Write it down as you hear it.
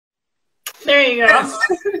There you go. Yes,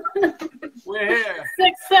 we're here.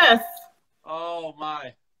 Success. Oh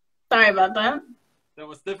my, Sorry about that. that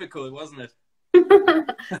was difficult, wasn't it?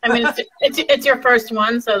 I mean, it's your first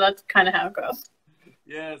one, so that's kind of how it goes.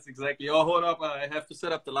 Yes, exactly. Oh, hold up. I have to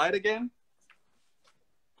set up the light again.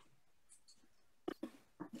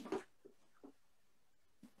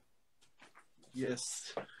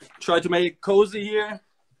 Yes. Try to make it cozy here.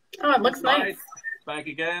 Oh, it looks nice. Back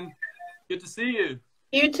again. Good to see you.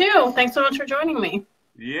 You too. Thanks so much for joining me.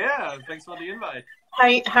 Yeah, thanks for the invite.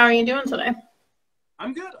 How are you doing today?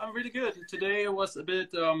 I'm good. I'm really good. Today was a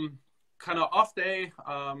bit kind of off day.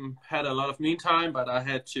 Had a lot of me time, but I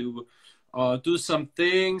had to do some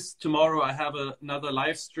things. Tomorrow I have another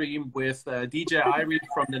live stream with DJ Irie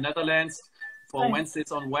from the Netherlands for Nice.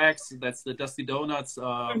 Wednesdays on Wax. That's the Dusty Donuts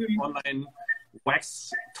online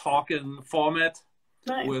wax talking format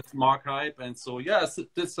Nice. with Mark Hype. And so, yeah,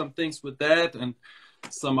 did some things with that and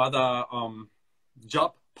some other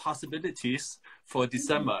job possibilities for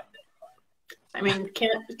December. I mean,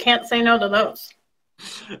 can't say no to those.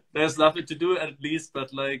 There's nothing to do at least,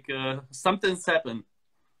 but like something's happened.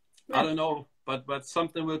 I don't know, but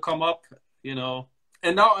something will come up, you know.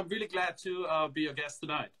 And now I'm really glad to be your guest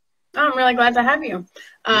tonight. Oh, I'm really glad to have you.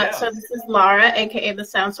 Yeah. So this is Laura, aka the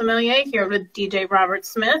Sound Sommelier, here with DJ Robert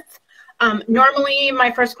Smith. Normally,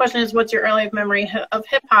 my first question is, what's your earliest memory of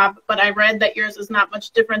hip hop? But I read that yours is not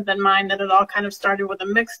much different than mine. That it all kind of started with a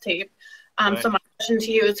mixtape. Right. So my question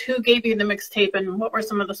to you is, who gave you the mixtape, and what were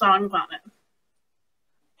some of the songs on it?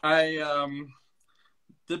 I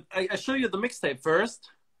show you the mixtape first.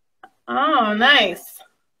 Oh, nice.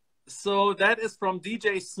 So that is from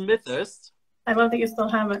DJ Smithers, I love that you still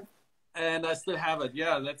have it. and I still have it.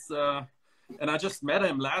 Yeah, that's and I just met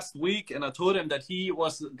him last week, and I told him that he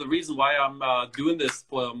was the reason why I'm doing this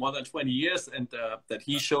for more than 20 years, and that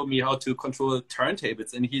he showed me how to control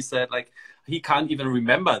turntables, and he said like he can't even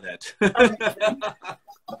remember that.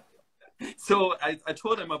 So I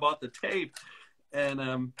told him about the tape,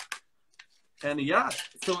 and yeah,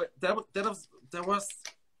 so there was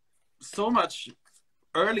so much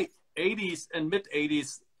early 80s and mid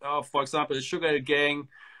 80s, for example, the Sugar Hill Gang,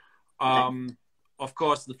 of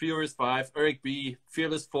course, the Furious Five, Eric B.,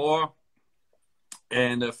 Fearless Four,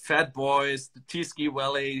 and Fat Boys, the T-Ski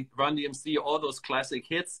Valley, Run DMC, all those classic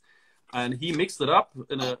hits. And he mixed it up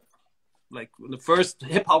in the first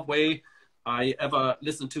hip hop way I ever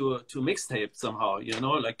listened to a mixtape somehow, you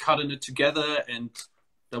know, like cutting it together, and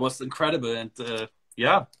that was incredible. And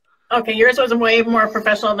yeah. Okay, yours was way more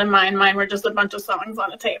professional than mine. Mine were just a bunch of songs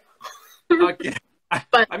on a tape. Okay.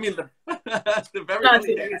 But I mean, the very not early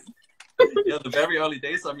too days. Yeah, the very early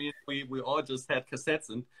days. I mean, we all just had cassettes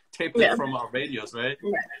and taped it from our radios, right?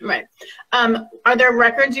 Right. Are there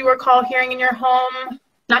records you recall hearing in your home?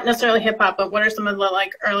 Not necessarily hip hop, but what are some of the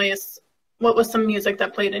like earliest? What was some music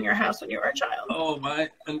that played in your house when you were a child? Oh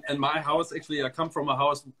and my house, actually, I come from a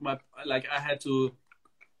house. I had to,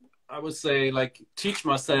 I would say, like teach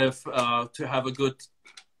myself to have a good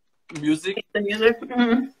music. The music.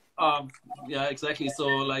 Mm-hmm. Yeah, exactly. So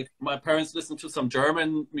like my parents listened to some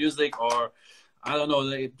German music, or I don't know.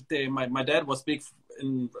 My dad was big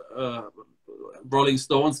in Rolling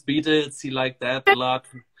Stones, Beatles. He liked that a lot.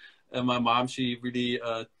 And my mom, she really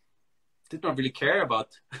did not really care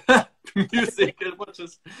about music and was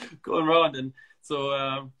just going around. And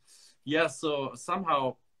so yeah, so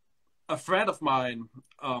somehow a friend of mine,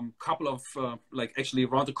 couple of like actually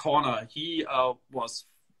around the corner, he was,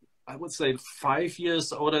 I would say, 5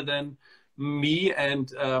 years older than me, and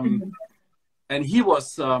he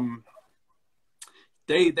was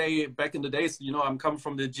they back in the days, you know, I'm coming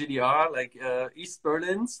from the GDR, like East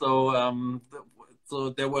Berlin, so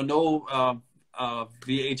so there were no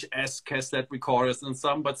VHS cassette recorders,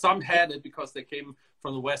 and but some had it because they came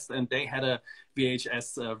from the West and they had a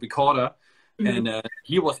VHS recorder. And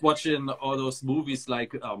he was watching all those movies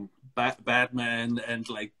like Batman and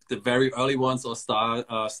like the very early ones, or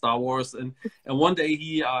Star Wars. And one day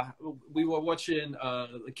we were watching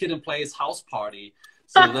Kid and Play's House Party.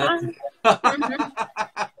 So that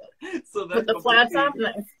so that With the flat top,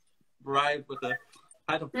 nice. Right, with the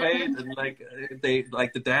kind of plate and like they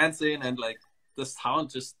like the dancing, and like the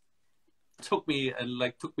sound just took me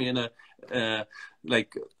in a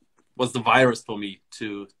like was the virus for me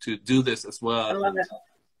to do this as well. I love it.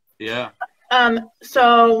 Yeah.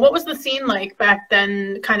 So what was the scene like back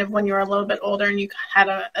then, kind of when you were a little bit older and you had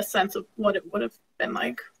a sense of what it would have been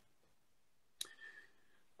like?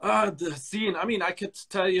 The scene, I mean, I could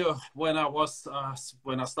tell you when I was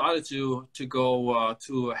when I started to go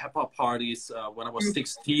to hip hop parties when I was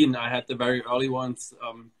 16. I had the very early ones,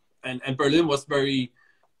 and Berlin was very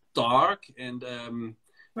dark, and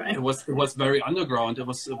Right. It was very underground. It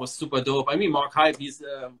was super dope. I mean, Mark Hype, he's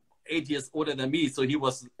 8 years older than me, so he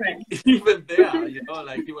was Right. even there, you know,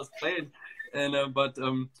 like he was playing. And but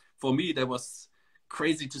for me, that was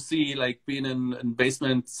crazy to see, like being in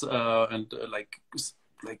basements and like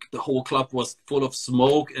the whole club was full of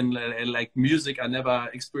smoke and like music I never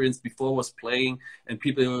experienced before was playing, and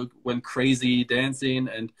people went crazy dancing,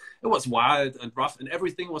 and it was wild and rough, and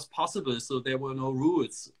everything was possible. So there were no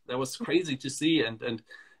rules. That was crazy to see, and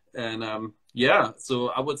yeah. So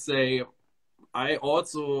I would say I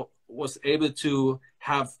also was able to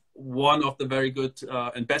have one of the very good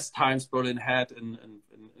and best times Berlin had in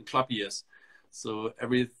club years. So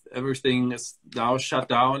everything is now shut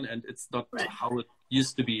down, and it's not right. how it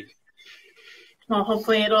used to be. Well,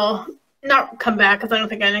 hopefully it'll not come back, because I don't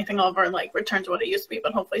think anything will ever like return to what it used to be.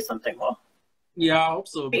 But hopefully something will. Yeah, I hope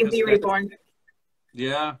so. Be reborn.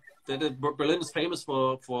 Yeah, Berlin is famous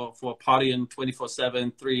for partying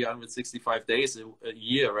 24/7, 365 days a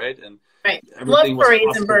year, right? And right. Everything Love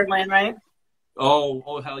parades in Berlin, right?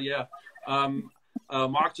 Oh hell yeah!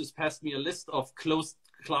 Mark just passed me a list of closed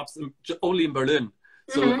clubs only in Berlin.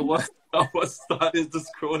 So I was starting to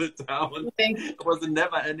scroll it down. Okay. It was a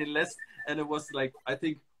never-ending list, and it was like I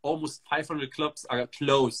think almost 500 clubs are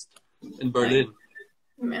closed in Berlin.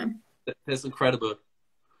 Man, that's incredible.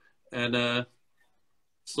 And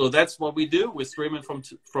so that's what we do. We're streaming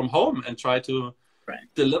from home and try to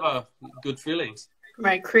deliver good feelings.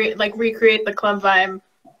 Right, recreate the club vibe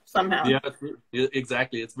somehow. Yeah,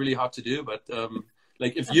 exactly. It's really hard to do, but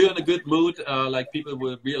like if you're in a good mood, like people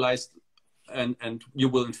will realize. And you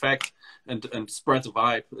will infect and spread the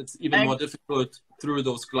vibe. It's even more difficult through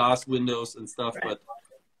those glass windows and stuff. Right. But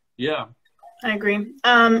yeah, I agree.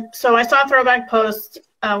 So I saw a throwback post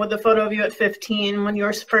with a photo of you at 15 when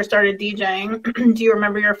you first started DJing. Do you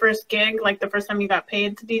remember your first gig, like the first time you got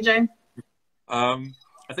paid to DJ?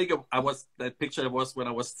 I think that picture was when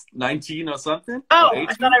I was 19 or something. Oh, or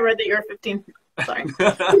I thought I read that you were 15. Sorry.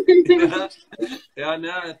 yeah,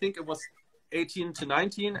 no, I think it was 18 to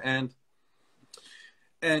 19,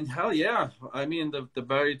 and hell yeah, I mean the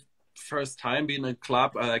very first time being in a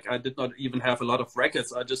club, I did not even have a lot of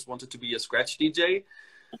records. I just wanted to be a scratch DJ,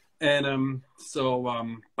 and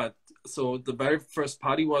so the very first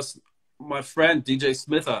party was my friend DJ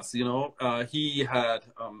Smithers. You know, he had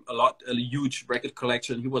a huge record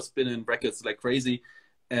collection. He was spinning records like crazy,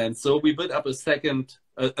 and so we built up a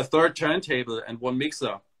third turntable and one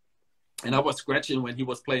mixer, and I was scratching when he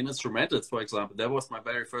was playing instrumentals, for example. That was my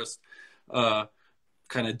very first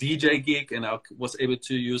kind of DJ gig, and I was able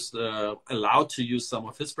to use allowed to use some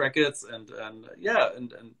of his records, and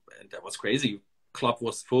that was crazy. Club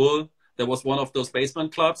was full. There was one of those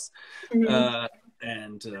basement clubs,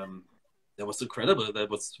 and that was incredible. That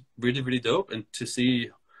was really, really dope, and to see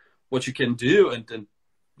what you can do, and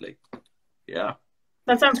like, yeah.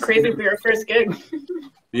 That sounds crazy for your first gig.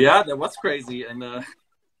 Yeah, that was crazy, and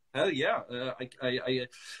hell yeah,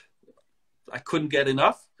 I couldn't get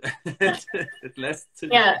enough.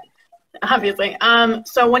 Yeah, obviously.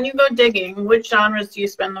 So when you go digging, which genres do you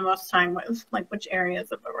spend the most time with? Like which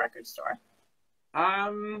areas of a record store?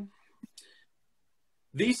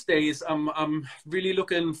 These days, I'm really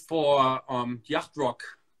looking for yacht rock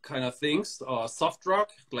kind of things, or soft rock.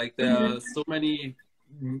 Like there are so many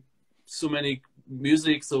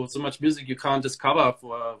music, so much music you can't discover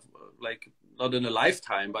for like not in a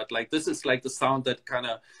lifetime. But like this is like the sound that kind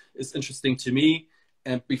of is interesting to me.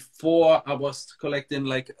 And before I was collecting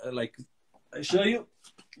like I show you,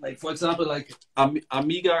 like for example, like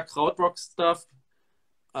Amiga krautrock stuff,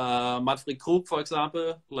 Manfred Krug, for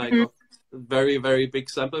example, like a very, very big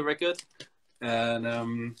sample record,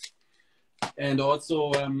 and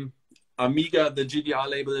also Amiga, the GDR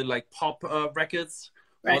label, like pop records.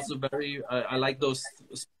 Right. Also very, I like those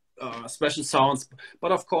special sounds,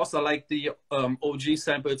 but of course I like the OG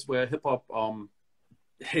samples where hip hop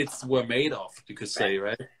hits were made of, you could say,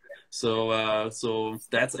 right? So so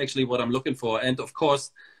that's actually what I'm looking for. And of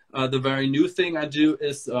course, the very new thing I do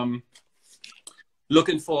is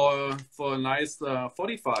looking for nice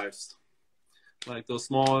 45s, like those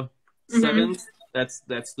small sevens. That's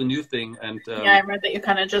the new thing. And yeah, I read that you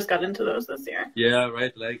kind of just got into those this year. Yeah,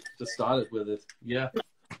 right. Like just started with it. Yeah.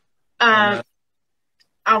 I'll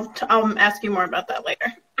ask you more about that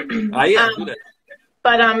later. Yeah, do that.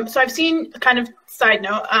 But so I've seen, kind of side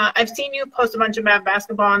note, I've seen you post a bunch about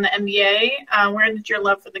basketball in the NBA. Where did your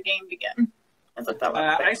love for the game begin?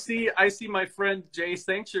 I see my friend Jay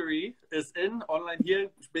Sanctuary is in online here.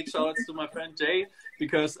 Big shout outs to my friend Jay,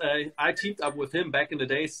 because I teamed up with him back in the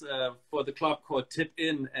days for the club called Tip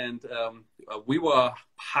In, and we were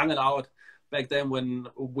hanging out back then when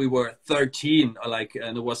we were 13, like,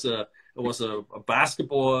 and it was a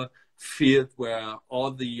basketball field where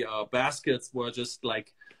all the baskets were just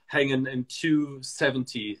like hanging in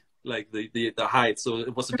 270, like the height. So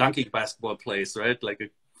it was a dunking basketball place, right?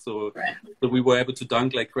 Like so we were able to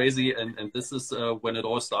dunk like crazy, and this is when it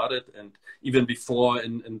all started, and even before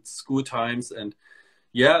in school times. And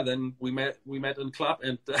yeah, then we met in club,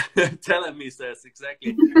 and telling me says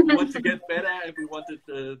exactly we want to get better, and we wanted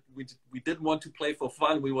we didn't want to play for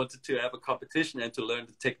fun. We wanted to have a competition and to learn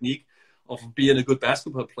the technique of being a good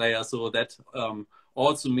basketball player. So that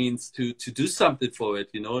also means to do something for it.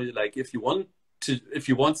 You know, like if you want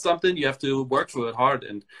something, you have to work for it hard.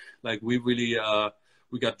 And like we really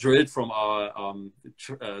we got drilled from our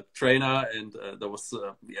trainer, and that was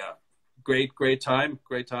great time.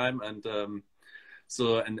 And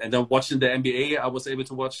so and then watching the NBA, I was able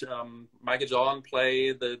to watch Michael Jordan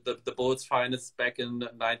play the Bulls finals back in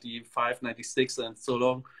 95, 96, and so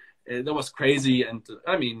long. And that was crazy. And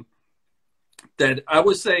I mean, that I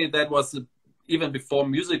would say that was even before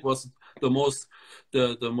music was the most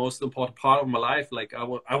important part of my life. Like I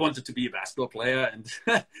wanted to be a basketball player, and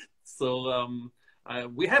so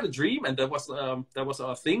we had a dream, and that was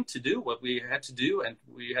our thing to do, what we had to do, and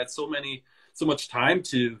we had so much time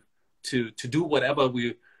to do whatever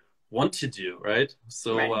we want to do, right?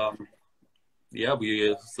 So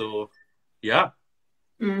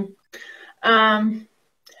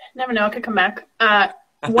Never know, it could come back.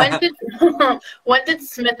 When did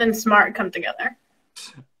Smith and Smart come together?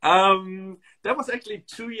 That was actually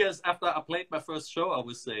 2 years after I played my first show, I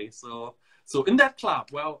would say. So in that club,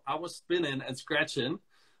 well, I was spinning and scratching.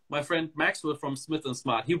 My friend Maxwell from Smith and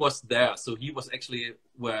Smart, he was there. So he was actually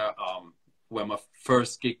where my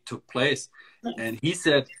first gig took place. Nice. And he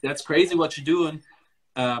said, "That's crazy what you're doing.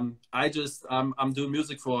 I'm doing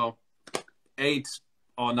music for 8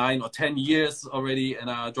 or 9 or 10 years already,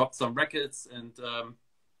 and I dropped some records and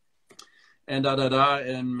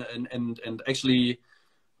actually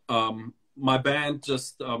my band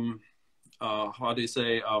just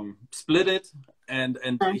split it, and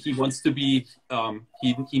he wants to be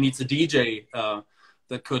he needs a DJ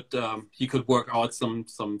that could work out some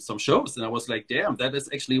shows." And I was like, damn, that is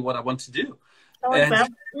actually what I want to do. So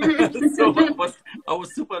I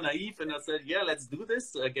was super naive, and I said, yeah, let's do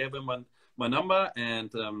this. I gave him my number,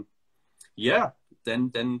 and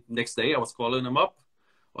then next day I was calling him up,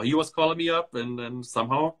 or he was calling me up, and then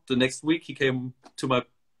somehow the next week he came to my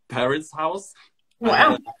parents' house.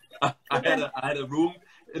 Wow. I had a room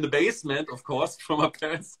in the basement, of course, from my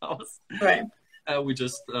parents' house. Right. We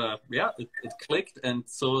just it clicked, and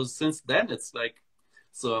so since then it's like,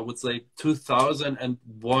 so I would say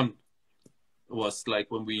 2001 was like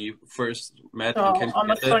when we first met. Oh, and came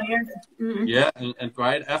almost 20 years. Mm-hmm. Yeah, and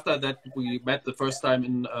right after that we met the first time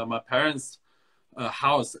in my parents'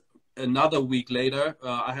 house. Another week later,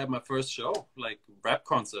 I had my first show, like rap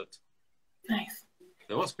concert. Nice.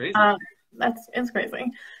 That was crazy. It's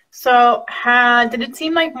crazy. So did it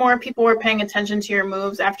seem like more people were paying attention to your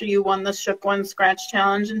moves after you won the Shook One Scratch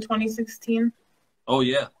Challenge in 2016? Oh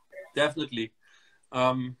yeah, definitely.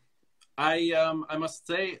 I must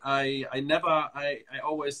say I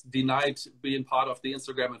always denied being part of the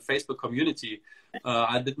Instagram and Facebook community.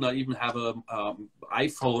 I did not even have a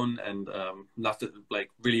iPhone, and nothing, like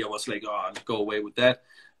really I was like, oh, go away with that.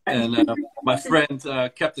 And my friend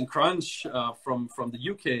Captain Crunch from the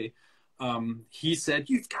UK, he said,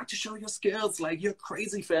 "You've got to show your skills, like you're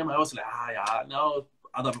crazy, fam." I was like, yeah, no,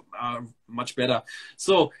 other are much better.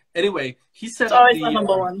 So anyway, he set up the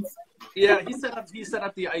number ones. Yeah, he set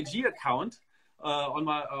up the IG account on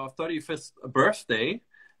my 35th birthday,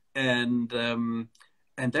 and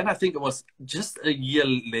then I think it was just a year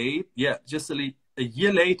late. Yeah, just a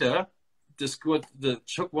year later, the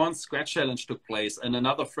Shook One Scratch Challenge took place, and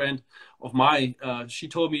another friend of mine, she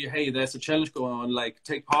told me, "Hey, there's a challenge going on. Like,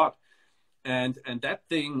 take part." And that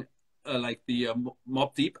thing, like the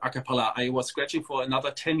Mobb Deep acapella, I was scratching for another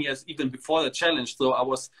 10 years even before the challenge. So I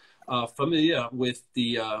was familiar with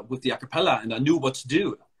the acapella, and I knew what to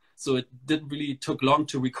do. So it didn't really took long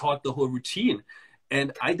to record the whole routine.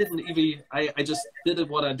 And I didn't even, I just did it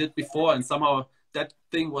what I did before, and somehow that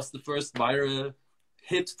thing was the first viral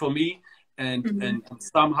hit for me. And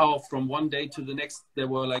somehow from one day to the next, there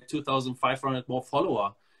were like 2,500 more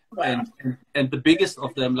followers. Wow. And the biggest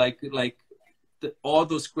of them, like all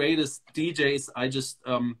those greatest DJs, I just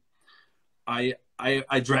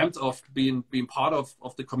I dreamt of being part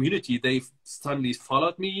of the community. They suddenly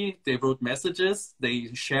followed me. They wrote messages.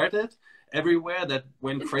 They shared it everywhere. That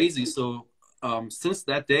went crazy. So since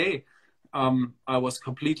that day, I was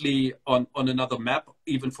completely on another map,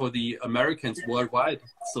 even for the Americans worldwide.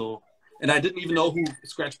 So and I didn't even know who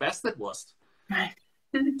Scratch Bastard was. Right.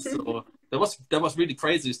 So that was really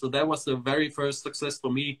crazy. So that was the very first success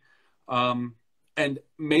for me, and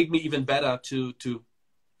made me even better to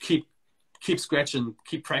keep scratching,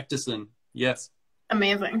 keep practicing. Yes.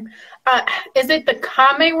 Amazing. Is it the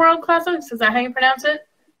Kame World Classics? Is that how you pronounce it?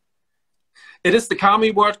 It is the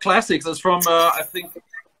Kame World Classics. It's from I think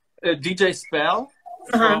DJ Spell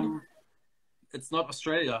from. It's not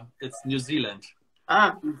Australia. It's New Zealand.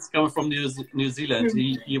 Ah. It's coming from New Zealand.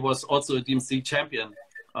 He was also a DMC champion.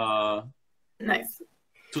 Nice.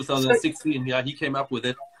 2016. Yeah, he came up with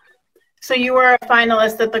it. So you were a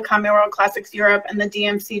finalist at the Kame World Classics Europe and the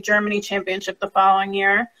DMC Germany Championship the following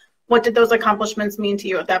year. What did those accomplishments mean to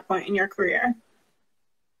you at that point in your career?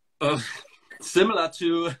 Similar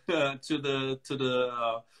to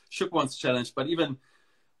the Shook Ones Challenge, but even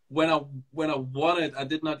when I won it, I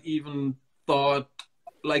did not even thought,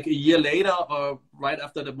 like a year later or right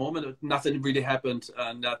after the moment, nothing really happened,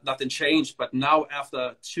 nothing changed. But now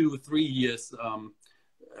after 2-3 years,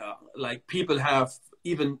 like people have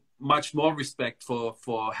even much more respect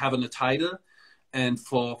for having a title and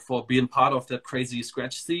for being part of that crazy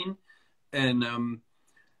scratch scene. And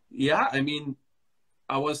yeah, I mean,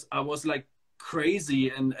 I was like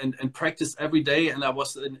crazy and practice every day, and I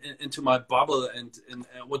was into my bubble and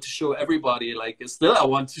I want to show everybody, like still I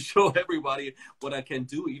want to show everybody what I can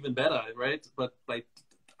do even better, right? But like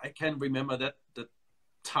I can remember that the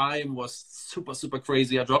time was super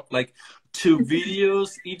crazy. I dropped like 2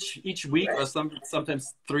 videos each week, or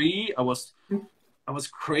sometimes 3. I was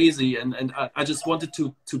crazy, and I just wanted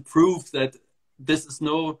to prove that this is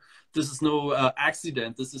no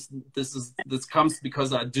accident. This comes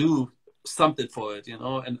because I do something for it, you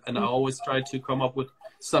know, and I always try to come up with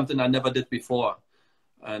something I never did before.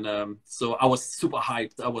 And so I was super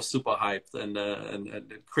hyped. And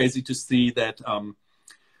crazy to see that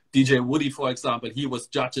DJ Woody, for example, he was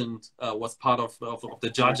judging, was part of the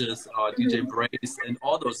judges, DJ Brace, and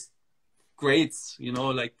all those greats, you know,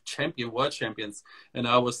 like world champions. And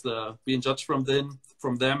I was being judged from them,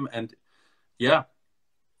 and yeah,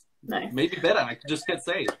 nice. Maybe better. I just can't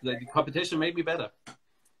say it. The competition made me better.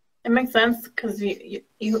 It makes sense because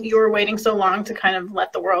you were waiting so long to kind of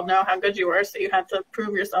let the world know how good you were, so you had to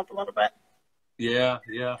prove yourself a little bit. Yeah,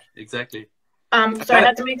 exactly. So I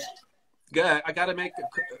had to make. Yeah, I gotta make.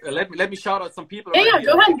 Let me shout out some people. Yeah, right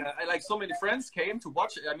go ahead. Like so many friends came to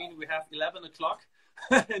watch. I mean, we have 11 o'clock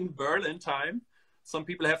in Berlin time. Some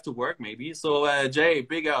people have to work maybe. So Jay,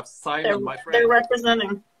 big ups. Simon, my friend. They're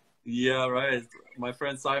representing. Yeah, right. My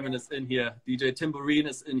friend Simon is in here. DJ Timberine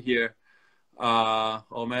is in here.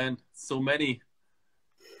 Oh man, so many.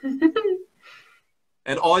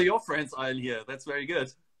 And all your friends are in here. That's very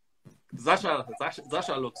good.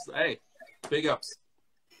 Sasha looks, hey, big ups.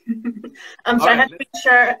 So I had to make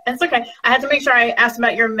sure, it's okay. I had to make sure I asked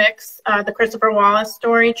about your mix, the Christopher Wallace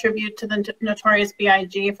story, tribute to the Notorious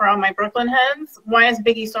B.I.G. for all my Brooklyn heads. Why is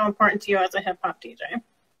Biggie so important to you as a hip hop DJ?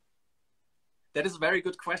 That is a very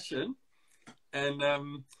good question. And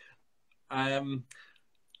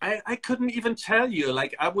I couldn't even tell you.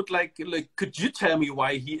 Like, I would like, could you tell me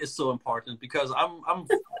why he is so important? Because I'm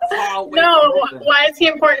far away. No, why is he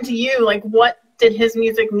important to you? Like, what did his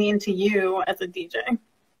music mean to you as a DJ?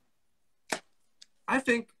 I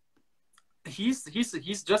think he's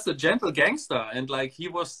just a gentle gangster, and like he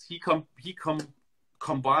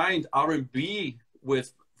combined R&B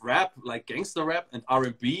with rap, like gangster rap and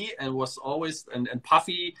R&B, and was always and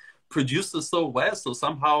Puffy produced it so well. So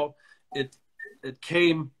somehow it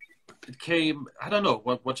came. I don't know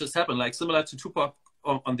what just happened. Like similar to Tupac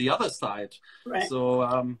on the other side. Right.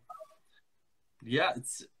 So yeah,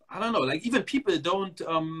 I don't know. Like even people don't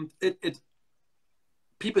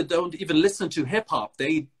people don't even listen to hip hop.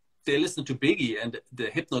 They listen to Biggie and the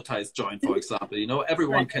Hypnotized joint, for example. You know,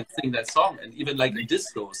 everyone can sing that song, and even like in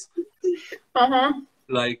discos.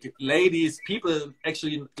 Like ladies, people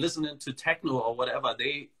actually listening to techno or whatever,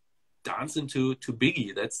 they dancing to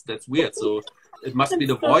Biggie. That's weird. So it must be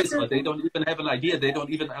the voice, but they don't even have an idea. They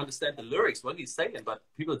don't even understand the lyrics, what he's saying, but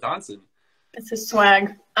people dancing. It's his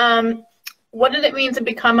swag. What did it mean to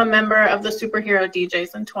become a member of the Superhero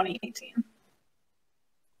DJs in 2018?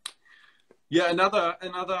 Yeah, another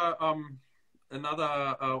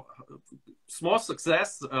small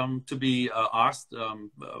success to be asked,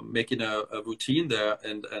 making a routine there,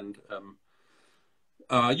 and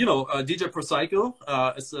you know, DJ Prosaico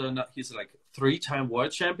he's like 3-time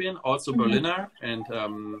world champion, also Berliner, and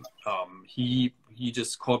he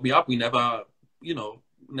just called me up. We never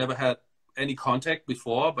had any contact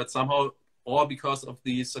before, but somehow all because of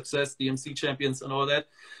the success, the MC champions and all that.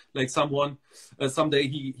 Like someday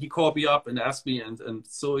he called me up and asked me, and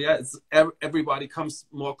so yeah, it's everybody comes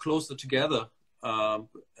more closer together.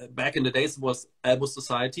 Back in the days it was elbow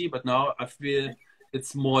society, but now I feel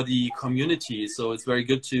it's more the community. So it's very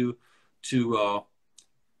good to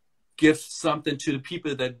give something to the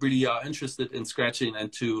people that really are interested in scratching,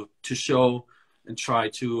 and to show and try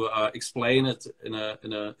to explain it in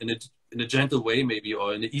a gentle way, maybe,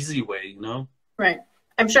 or in an easy way, you know? Right.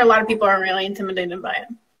 I'm sure a lot of people are really intimidated by it.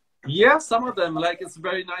 Yeah, some of them, like, it's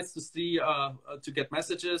very nice to see, to get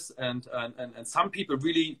messages, and some people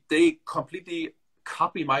really, they completely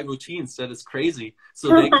copy my routines. That is crazy.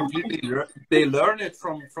 So they completely they learn it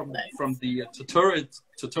from the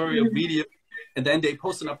tutorial video, and then they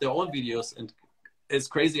posting up their own videos, and it's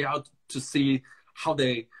crazy how to see how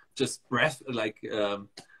they just inhaled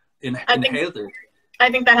it. I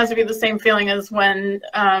think that has to be the same feeling as when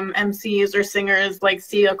MCs or singers like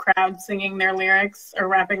see a crowd singing their lyrics or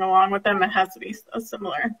rapping along with them. It has to be a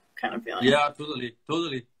similar kind of feeling. Yeah,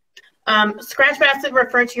 totally. Scratch Bastard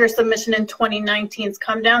referred to your submission in 2019's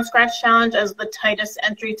Come Down Scratch Challenge as the tightest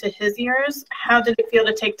entry to his years. How did it feel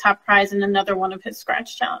to take top prize in another one of his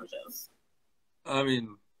scratch challenges? I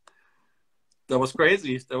mean, that was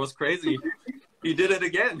crazy. He did it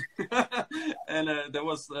again. And there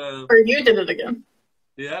was... or you did it again.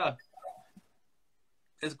 Yeah.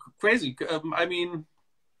 It's crazy. I mean,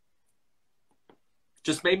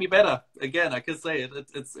 just made me better. Again, I can say it.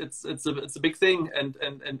 It's a big thing, and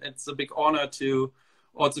it's a big honor to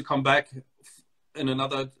also come back in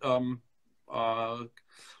another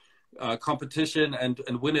competition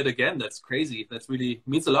and win it again. That's crazy. That really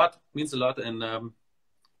means a lot. And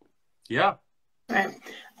yeah. Right.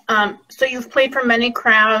 So you've played for many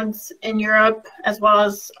crowds in Europe as well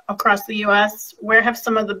as across the US. Where have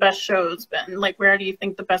some of the best shows been? Like, where do you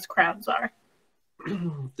think the best crowds are?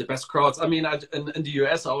 The best crowds. I mean, in the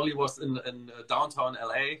US, I only was in downtown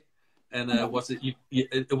LA, and it was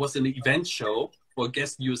an event show for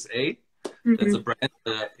Guest USA. That's a brand,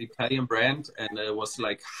 Italian brand, and it was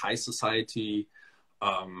like high society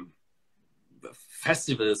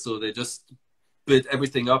festival. So they just built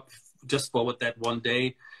everything up just for that one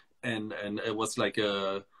day, and it was like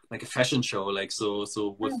a fashion show, like so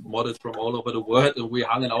with models from all over the world, and we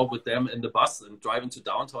hung out with them in the bus and driving to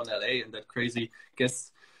downtown LA, and that crazy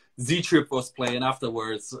Guest Z-Trip was playing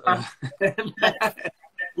afterwards. And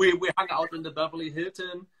we hung out in the Beverly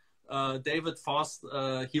Hilton. David Foss,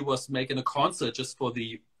 he was making a concert just for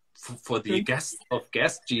the guests of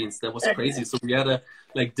Guest jeans. That was crazy. So we had a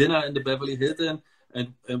dinner in the Beverly Hilton,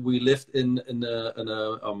 and we lived in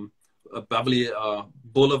a Beverly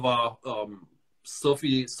Boulevard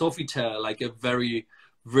Sofitel, like a very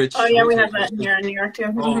rich. Oh yeah, we have that here in New York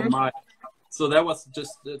too. Oh my! So that was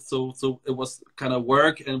just so it was kind of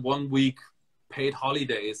work and 1 week paid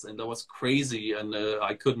holidays, and that was crazy. And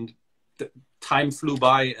I couldn't. Time flew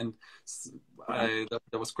by, and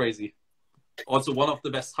that was crazy. Also, one of the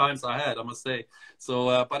best times I had, I must say.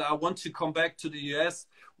 So, but I want to come back to the US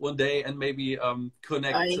one day and maybe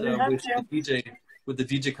connect with the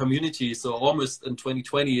DJ community. So almost in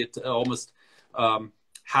 2020, it almost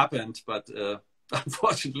happened, but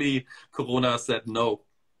unfortunately, Corona said no.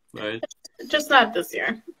 Right? Just not this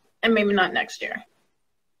year, and maybe not next year.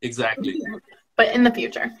 Exactly. But in the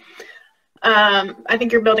future. I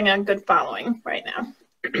think you're building a good following right now.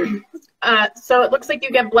 So it looks like you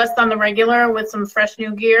get blessed on the regular with some fresh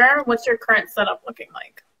new gear. What's your current setup looking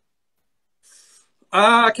like?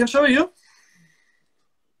 I can show you.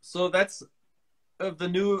 So that's the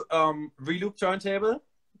new reloop turntable.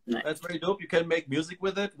 Nice. That's very dope. You can make music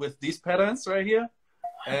with it with these patterns right here.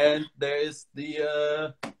 And there is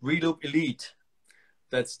the reloop Elite.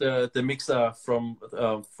 That's the mixer from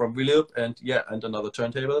reloop, and another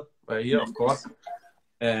turntable right here, of course.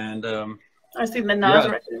 And I see the Nas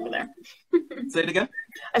record over there. Say it again.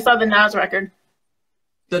 I saw the Nas record.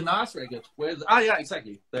 The Nas record. Where is it? Ah, yeah,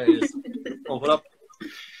 exactly. There it is. Hold up.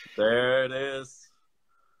 There it is.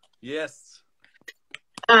 Yes.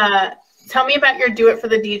 Tell me about your Do It for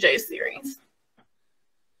the DJ series.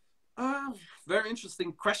 Very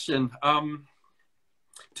interesting question.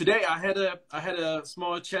 Today I had a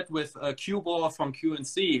small chat with Q-Ball from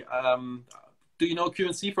QNC. Do you know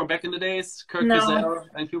QNC from back in the days? Kirk Gazelle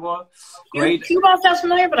and Q-Ball? Great. Q-Ball sounds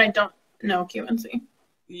familiar, but I don't know QNC.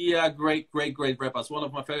 Yeah, great rappers. One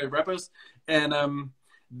of my favorite rappers. And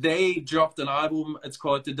they dropped an album. It's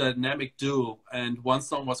called The Dynamic Duo. And one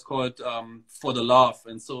song was called For the Love.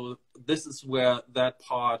 And so this is where that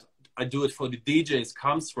part, I Do It for the DJs,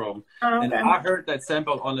 comes from. Oh, okay. And I heard that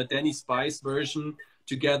sample on a Danny Spice version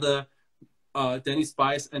together Danny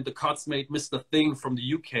Spice and the Cuts made Mr. Thing from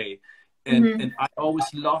the UK. And I always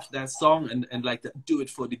loved that song and like do it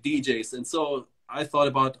for the DJs. And so I thought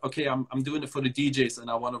about, okay, I'm doing it for the DJs, and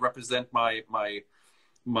I want to represent my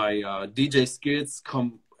DJ skills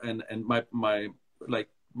and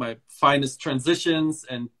my finest transitions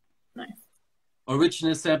and nice.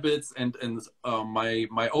 original samples and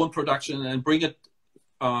my own production, and bring it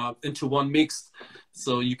into one mix.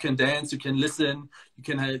 So you can dance, you can listen,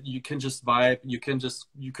 you can just vibe, you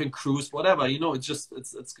can cruise, whatever, you know.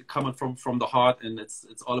 It's coming from the heart, and it's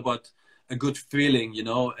all about a good feeling, you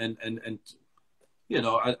know, and you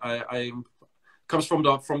know, I comes from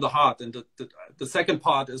the heart. And the second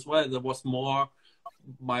part as well, there was more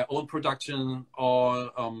my own production or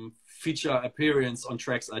feature appearance on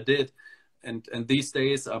tracks I did. And these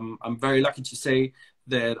days I'm very lucky to say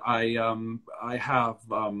that I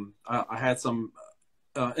had some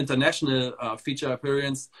international feature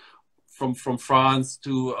appearance from France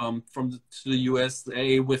to the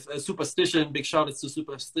USA with Superstition. Big shout out to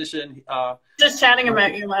Superstition. Just chatting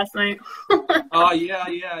about you last night. Oh yeah.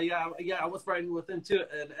 I was writing with him too,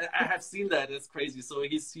 and I have seen that. It's crazy. So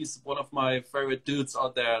he's one of my favorite dudes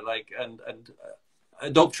out there. Like, and a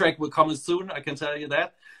dope track will come soon, I can tell you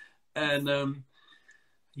that. And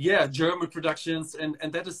yeah, German productions, and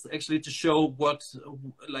that is actually to show what,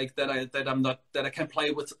 like, that I can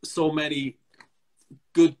play with so many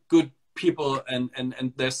good people,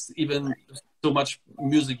 and there's even so much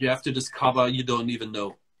music you have to discover you don't even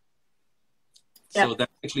know. Yeah. So that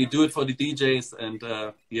actually do it for the DJs, and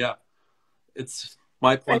yeah, it's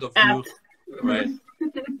my point of view, right?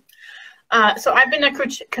 So I've been a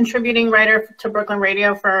contributing writer to Brooklyn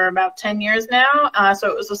Radio for about 10 years now.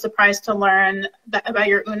 So it was a surprise to learn about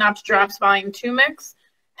your Unops Drops Volume 2 mix.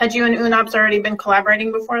 Had you and Unops already been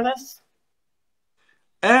collaborating before this?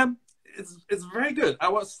 It's very good. I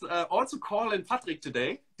was also calling Patrick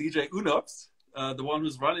today, DJ Unops, the one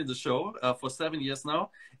who's running the show for 7 years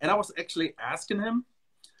now. And I was actually asking him,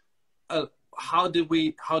 how did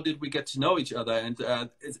we get to know each other? And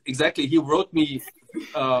exactly, he wrote me,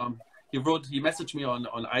 he messaged me on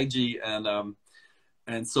IG,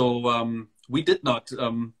 and so we did not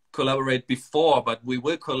collaborate before, but we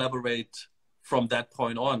will collaborate from that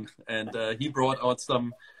point on. And he brought out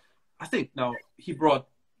some, I think now he brought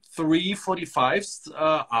 3 45s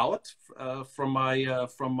out from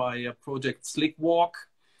my project Slick Walk,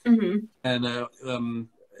 and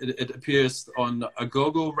it appears on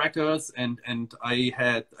Agogo Records, and I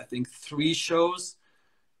had, I think, 3 shows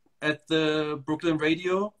at the Brooklyn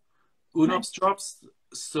Radio Unops Drops.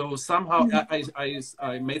 So somehow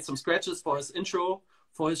I made some scratches for his intro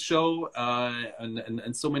for his show,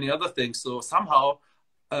 and so many other things. So somehow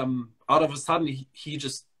out of a sudden he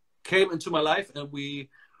just came into my life, and we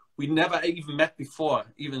never even met before,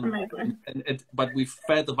 even, but we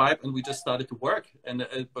felt the vibe, and we just started to work. And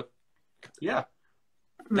but yeah,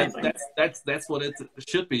 that's what it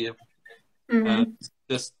should be.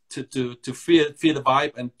 Just to feel the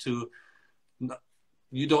vibe, and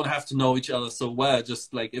you don't have to know each other so well.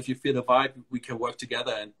 Just like, if you feel the vibe, we can work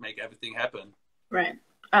together and make everything happen. Right.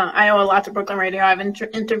 I owe a lot to Brooklyn Radio. I've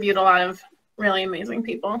interviewed a lot of really amazing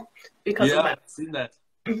people because of that. Yeah, I've seen that.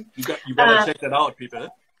 You better check that out, people.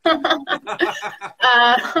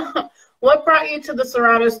 What brought you to the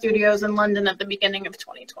Serato Studios in London at the beginning of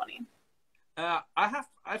 2020?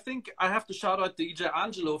 I think I have to shout out DJ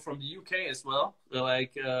Angelo from the UK as well.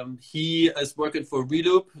 Like, he is working for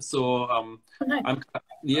Reloop, so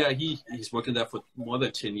he's working there for more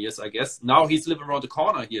than 10 years, I guess. Now he's living around the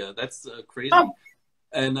corner here. That's crazy. Oh.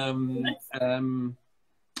 And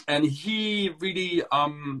and he really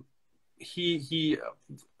he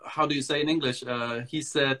how do you say in English? He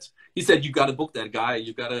said you gotta book that guy.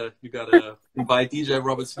 You gotta invite DJ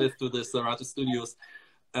Robert Smith to the Serato Studios.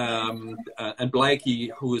 And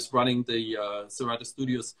Blakey, who is running the Serato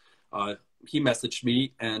Studios, he messaged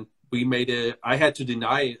me, and we made I had to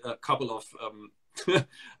deny a couple of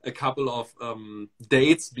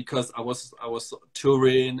dates because I was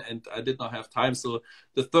touring and I did not have time. So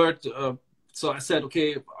the third, so I said,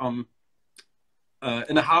 okay,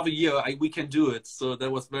 in a half a year we can do it. So that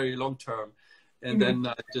was very long term, and then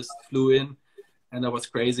I just flew in, and that was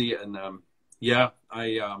crazy. And yeah,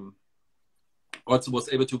 I also was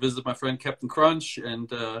able to visit my friend Captain Crunch,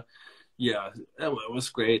 and yeah, it was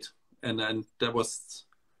great. And then that was,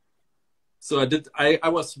 so I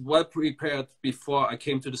was well prepared before I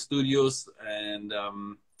came to the studios, and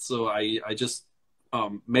so I just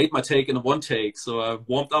made my take in one take. So I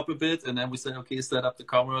warmed up a bit, and then we said, okay, set up the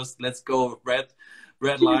cameras, let's go, red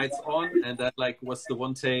lights on, and that like was the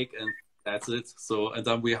one take, and that's it. So, and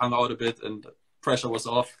then we hung out a bit, and pressure was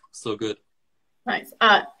off. So good. Nice.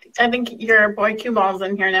 I think your boy Cue Ball's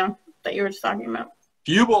in here now that you were just talking about.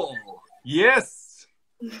 Cue Ball, yes.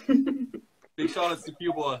 Big shout out to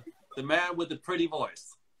Cue Ball, the man with the pretty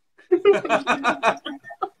voice.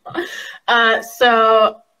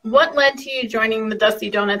 So what led to you joining the Dusty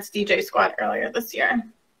Donuts DJ squad earlier this year?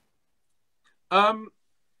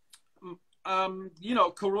 You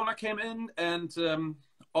know, Corona came in, and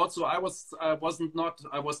also I was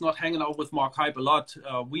not hanging out with Mark Hype a lot.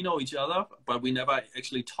 We know each other, but we never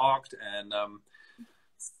actually talked. And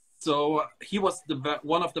so he was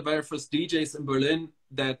one of the very first DJs in Berlin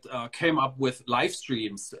that came up with live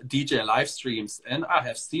streams, DJ live streams, and I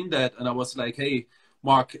have seen that, and I was like, hey,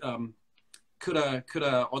 Mark, could I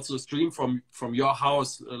also stream from your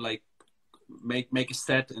house, like make a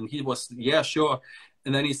set? And he was, yeah, sure.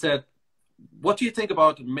 And then he said, what do you think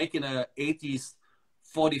about making a 80s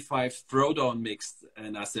 45 throwdown mix?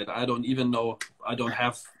 And I said, I don't even know. I don't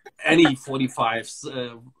have any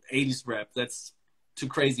 45s, 80s rap. That's too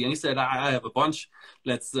crazy. And he said, I have a bunch.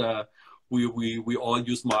 Let's, we all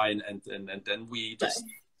use mine. And then we just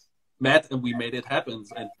met and we made it happen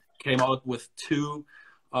and came out with two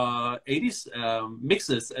 80s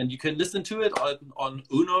mixes. And you can listen to it on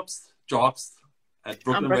Unop's Drops at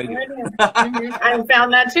Brooklyn Radio. I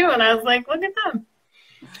found that too, and I was like, look at them.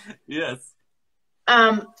 Yes.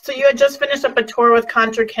 So you had just finished up a tour with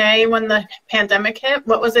Contra K when the pandemic hit.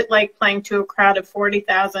 What was it like playing to a crowd of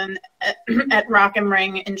 40,000 at Rock am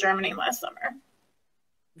Ring in Germany last summer?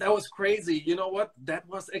 That was crazy. You know what? That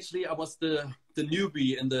was actually, I was the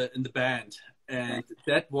newbie in the band, and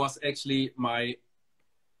that was actually my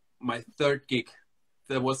third gig.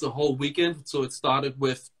 There was a whole weekend, so it started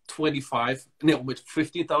with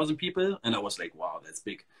 15,000 people, and I was like, wow, that's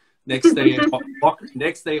big. Next day, Rock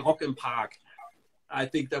im Park. I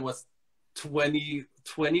think there was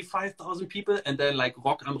 25,000 people, and then like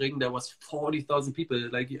Rock am Ring, there was 40,000 people.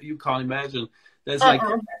 Like you can't imagine. There's like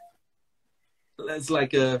that's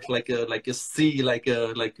like a sea, like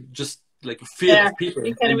just like a field of people,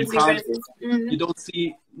 and you don't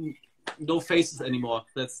see no faces anymore.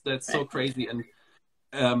 That's so crazy, and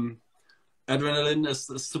adrenaline is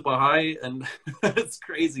super high, and it's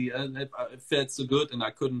crazy, and it felt so good, and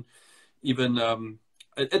I couldn't even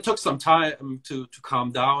it took some time to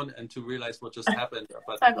calm down and to realize what just happened,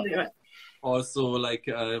 but also like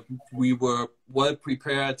we were well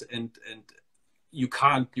prepared, and you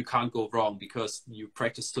can't go wrong because you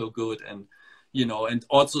practice so good, and you know, and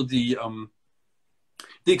also the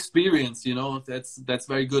experience, you know, that's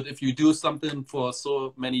very good. If you do something for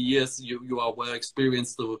so many years, you are well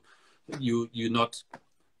experienced, so you're not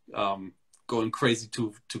going crazy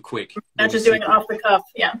too quick. Not just doing it off the cuff.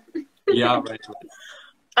 Yeah. Yeah, right.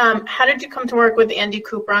 How did you come to work with Andy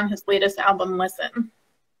Cooper on his latest album, Listen?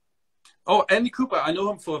 Oh, Andy Cooper, I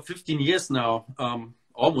know him for 15 years now.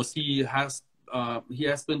 Almost. He has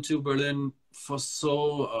been to Berlin for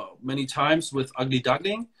so many times with Ugly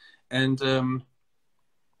Duckling, and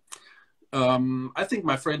I think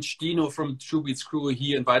my friend Dino from True Beats crew,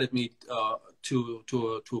 he invited me to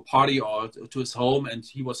a party or to his home, and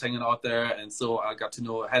he was hanging out there, and so I got to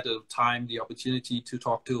know ahead of time the opportunity to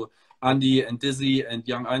talk to Andy and Dizzy and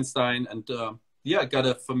Young Einstein, and yeah, got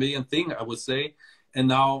a familiar thing, I would say. And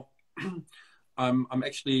now I'm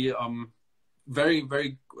actually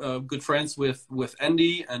very good friends with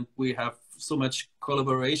Andy, and we have so much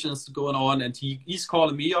collaborations going on, and he's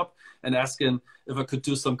calling me up and asking if I could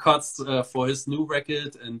do some cuts for his new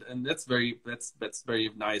record, and that's very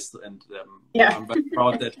nice, and yeah, I'm very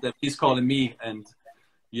proud that he's calling me, and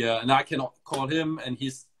yeah, and I can call him, and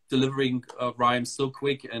he's delivering rhymes so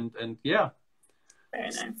quick, and yeah, very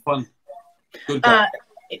nice, fun, good guy.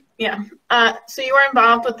 Yeah. So you were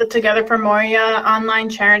involved with the Together for Moria online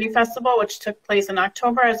charity festival, which took place in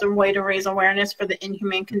October as a way to raise awareness for the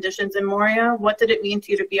inhumane conditions in Moria. What did it mean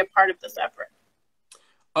to you to be a part of this effort?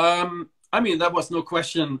 I mean, that was no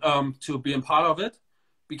question to being part of it,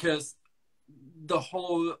 because the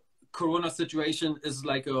whole Corona situation is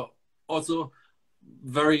like also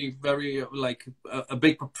very like a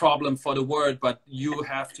big problem for the world. But you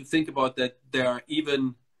have to think about that there are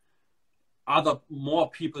even more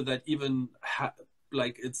people that even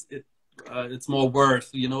like it's more worth,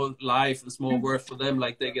 you know, life is more worth for them,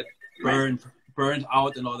 like they get burned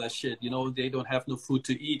out and all that shit, you know, they don't have no food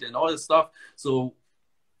to eat and all this stuff. So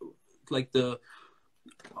like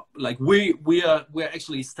we're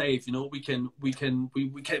actually safe, you know, we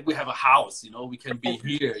have a house, you know, we can be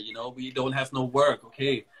here, you know, we don't have no work,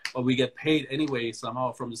 okay, but we get paid anyway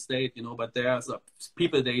somehow from the state, you know, but there's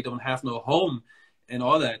people, they don't have no home and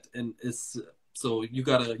all that, and it's so you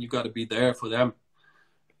gotta be there for them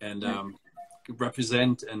and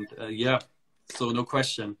represent, and yeah, So no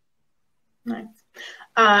question. Nice.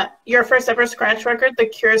 Your first ever scratch record, The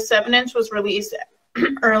Cure's 7-inch, was released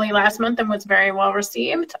early last month and was very well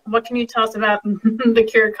received. What can you tell us about The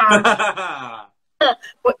Cure comp?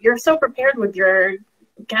 You're so prepared with your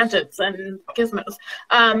gadgets and gizmos.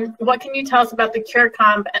 What can you tell us about The Cure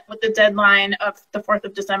comp with the deadline of the 4th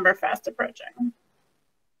of December fast approaching?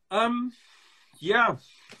 Yeah,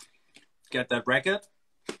 get that bracket,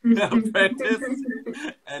 practice,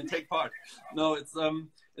 and take part. No, it's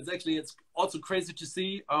actually, it's also crazy to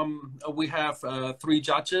see. We have 3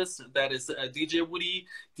 judges. That is DJ Woody,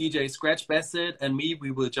 DJ Scratch Bassett, and me.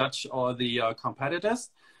 We will judge all the competitors,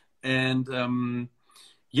 and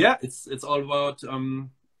yeah, it's all about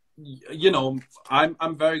you know,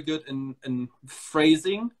 I'm very good in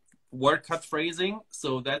phrasing, word cut phrasing.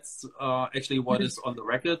 So that's actually what is on the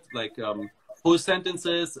record, like full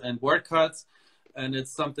sentences and word cuts. And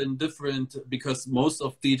it's something different because most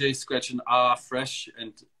of DJ scratching are fresh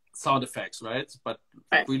and sound effects, right? But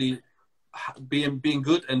really being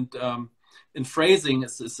good and in phrasing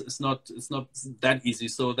is not that easy.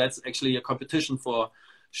 So that's actually a competition for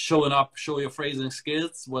showing up, show your phrasing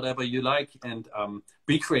skills, whatever you like, and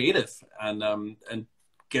be creative and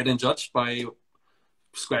getting judged by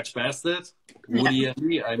Scratch Bastard, Woody, and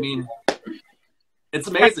me. I mean, it's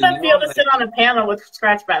amazing. I feel to sit on a panel with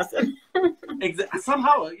Scratch Bastard.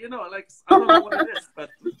 Somehow, you know, like, I don't know what it is, but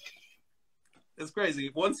it's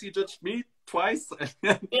crazy. Once he judged me, twice.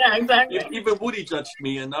 Yeah, exactly. Even Woody judged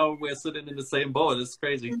me, and now we're sitting in the same boat. It's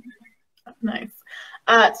crazy. Nice.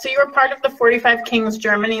 So you were part of the 45 Kings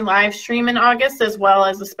Germany live stream in August, as well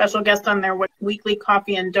as a special guest on their weekly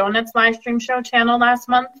Coffee and Donuts live stream show channel last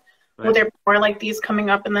month. Right. Will there be more like these coming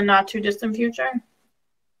up in the not too distant future?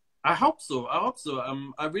 I hope so. I hope so.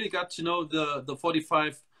 I really got to know the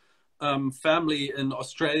 45 family in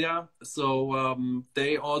Australia. So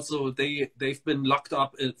they've been locked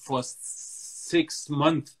up for 6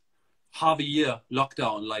 months, half a year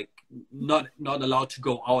lockdown, like not allowed to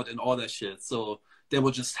go out and all that shit. So they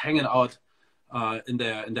were just hanging out in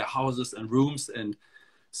their houses and rooms. And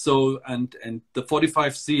so and the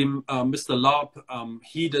 45 scene, Mr. Lob,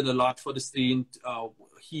 he did a lot for the scene.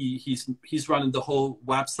 He's running the whole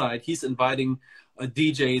website. He's inviting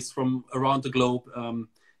DJs from around the globe,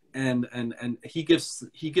 and he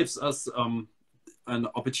gives us an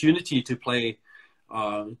opportunity to play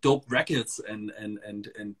dope records, and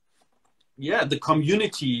yeah, the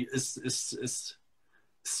community is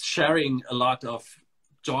sharing a lot of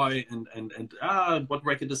joy and what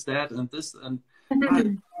record is that and this and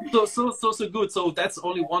so good. So that's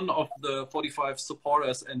only one of the 45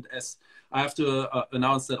 supporters, and as I have to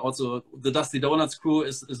announce that also the Dusty Donuts crew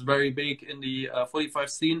is very big in the 45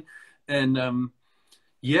 scene, and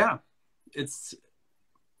yeah, it's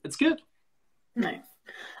good. Nice.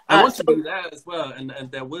 I want to do that as well,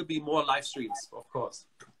 and there will be more live streams, of course.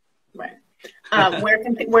 Right.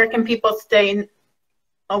 Where can people stay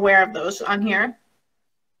aware of those on here?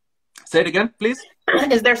 Say it again, please.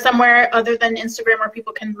 Is there somewhere other than Instagram where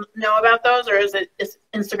people can know about those, or is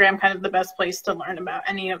Instagram kind of the best place to learn about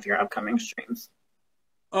any of your upcoming streams?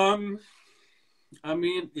 I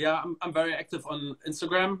mean, yeah, I'm very active on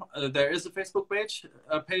Instagram. There is a Facebook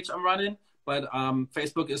page I'm running, but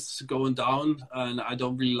Facebook is going down, and I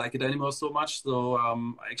don't really like it anymore so much. So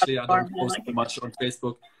actually, I don't post much on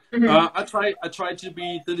Facebook. Mm-hmm. I try to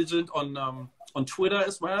be diligent on Twitter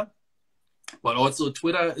as well. But also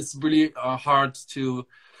Twitter is really hard to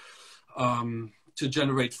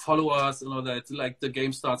generate followers and all that. Like the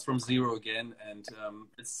game starts from zero again, and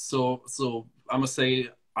it's so I must say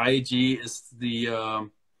IG is the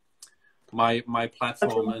my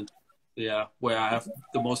platform, and yeah, where I have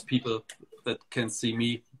the most people that can see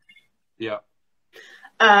me. Yeah.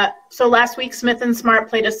 So last week, Smith and Smart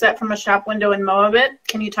played a set from a shop window in Moabit.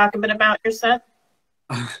 Can you talk a bit about your set?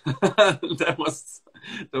 That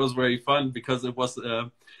was very fun because it was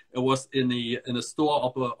in a store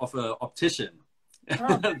of a optician.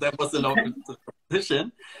 Oh. That was an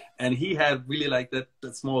optician, and he had really like that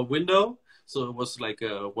small window. So it was like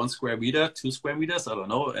 1 square meter, 2 square meters, I don't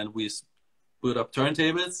know. And we put up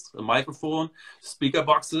turntables, a microphone, speaker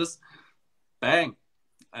boxes, bang,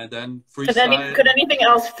 and then freestyle. Could anything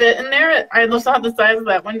else fit in there? I just saw the size of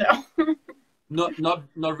that window.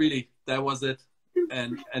 Not really. That was it.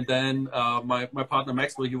 And then my partner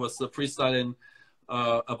Maxwell, he was freestyling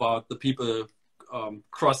about the people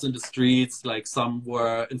crossing the streets. Like some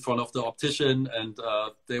were in front of the optician, and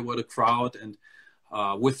they were the crowd, and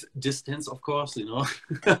with distance, of course, you know.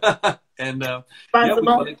 And yeah, we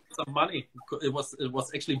collected some money. It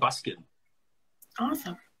was actually busking.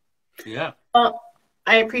 Awesome. Yeah. Well,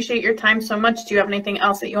 I appreciate your time so much. Do you have anything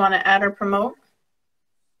else that you want to add or promote?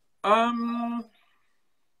 Um,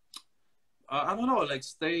 I don't know, like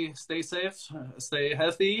stay safe, stay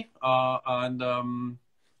healthy, and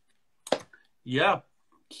yeah,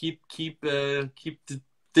 keep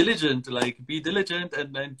diligent, like be diligent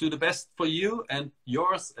and do the best for you and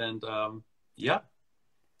yours, and yeah.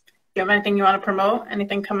 Do you have anything you want to promote?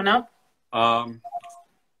 Anything coming up?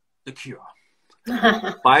 The Cure.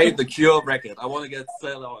 Buy the Cure record. I want to get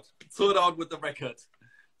sold out with the record.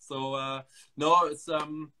 So no, it's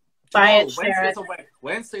Buy tomorrow. it, share it.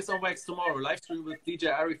 Wednesdays on Wax tomorrow. Live stream with DJ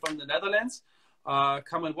Ari from the Netherlands.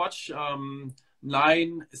 Come and watch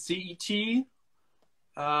 9 CET.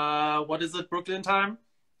 What is it, Brooklyn time?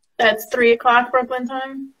 That's 3 o'clock Brooklyn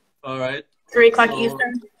time. All right. 3 o'clock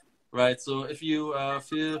Eastern. Right. So if you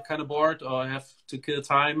feel kind of bored or have to kill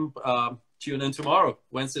time, tune in tomorrow.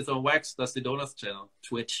 Wednesdays on Wax. That's the Donuts channel,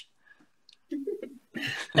 Twitch.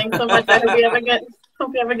 Thanks so much. I hope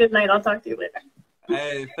you have a good night. I'll talk to you later.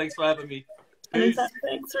 Hey, thanks for having me. Peace.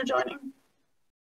 Thanks for joining.